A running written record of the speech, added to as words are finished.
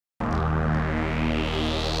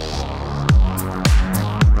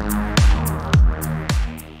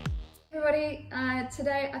everybody,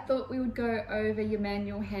 today I thought we would go over your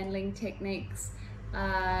manual handling techniques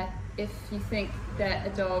if you think that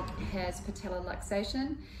a dog has patella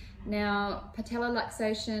luxation. Now, patella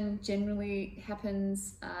luxation generally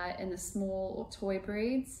happens in the small or toy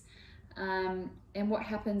breeds, and what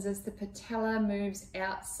happens is the patella moves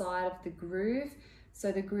outside of the groove.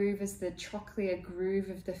 So the groove is the trochlear groove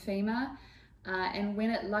of the femur, and when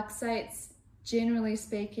it luxates, generally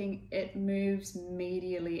speaking, it moves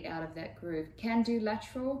medially out of that groove. It can do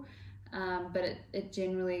lateral, but it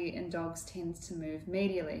generally in dogs tends to move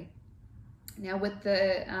medially. Now with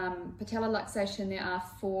the patella luxation, there are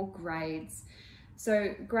 4 grades.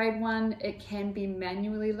 So grade 1, it can be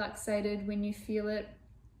manually luxated when you feel it,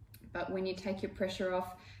 but when you take your pressure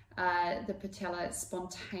off, the patella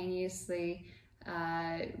spontaneously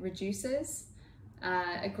reduces.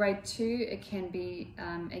 A grade 2, it can be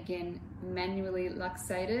again manually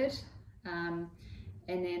luxated, and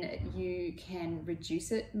then you can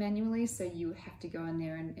reduce it manually, so you have to go in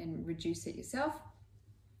there and reduce it yourself.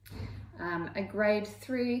 A grade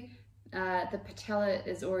 3, the patella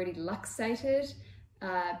is already luxated,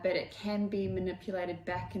 but it can be manipulated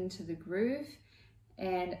back into the groove.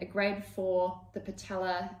 And a grade 4, the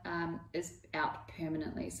patella is out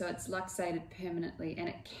permanently. So it's luxated permanently and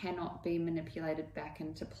it cannot be manipulated back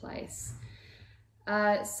into place.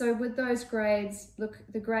 So with those grades, look,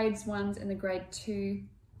 the grades 1 and the grade 2,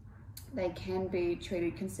 they can be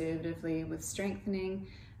treated conservatively with strengthening.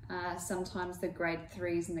 Sometimes the grade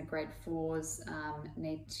 3s and the grade 4s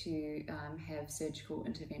need to have surgical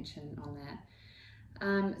intervention on that.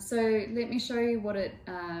 So let me show you what it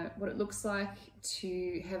looks like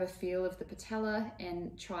to have a feel of the patella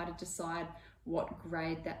and try to decide what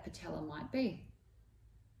grade that patella might be.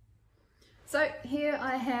 So here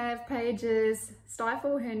I have Paige's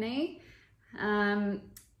stifle, her knee, and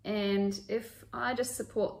if I just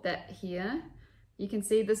support that here, you can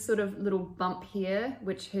see this sort of little bump here,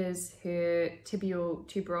 which is her tibial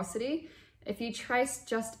tuberosity. If you trace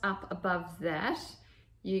just up above that,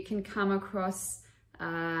 you can come across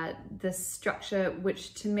this structure,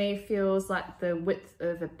 which to me feels like the width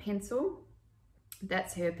of a pencil.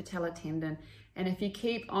 That's her patella tendon. And if you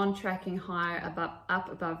keep on tracking higher up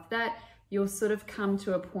above that, you'll sort of come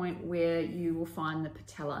to a point where you will find the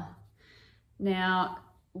patella. Now,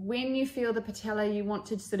 when you feel the patella, you want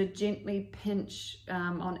to sort of gently pinch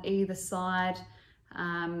on either side.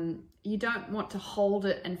 You don't want to hold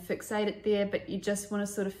it and fixate it there, but you just want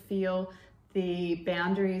to sort of feel the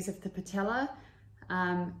boundaries of the patella.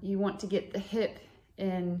 You want to get the hip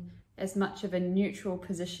in as much of a neutral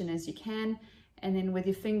position as you can, and then with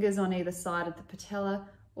your fingers on either side of the patella,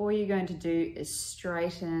 all you're going to do is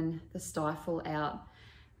straighten the stifle out.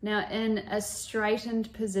 Now in a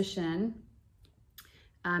straightened position,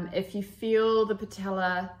 if you feel the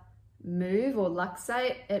patella move or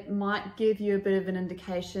luxate, it might give you a bit of an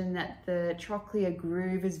indication that the trochlear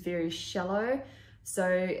groove is very shallow, so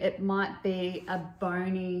it might be a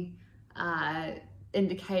bony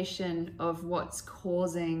indication of what's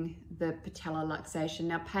causing the patella luxation.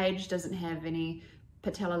 Now Paige doesn't have any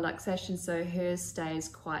patella luxation, so hers stays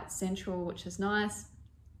quite central, which is nice.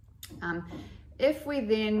 If we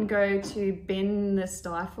then go to bend the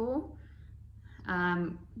stifle,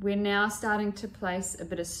 we're now starting to place a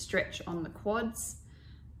bit of stretch on the quads,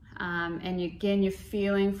 and again you're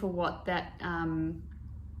feeling for what that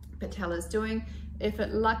patella is doing. If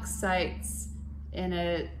it luxates in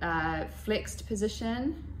a flexed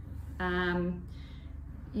position,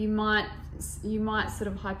 you might sort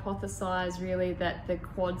of hypothesize really that the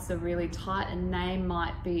quads are really tight and they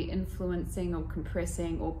might be influencing or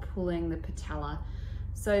compressing or pulling the patella.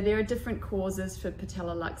 So there are different causes for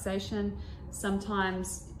patella luxation.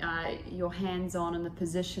 Sometimes your hands-on in the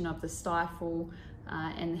position of the stifle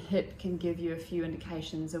and the hip can give you a few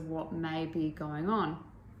indications of what may be going on.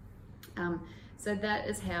 So that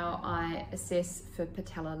is how I assess for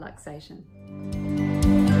patella luxation.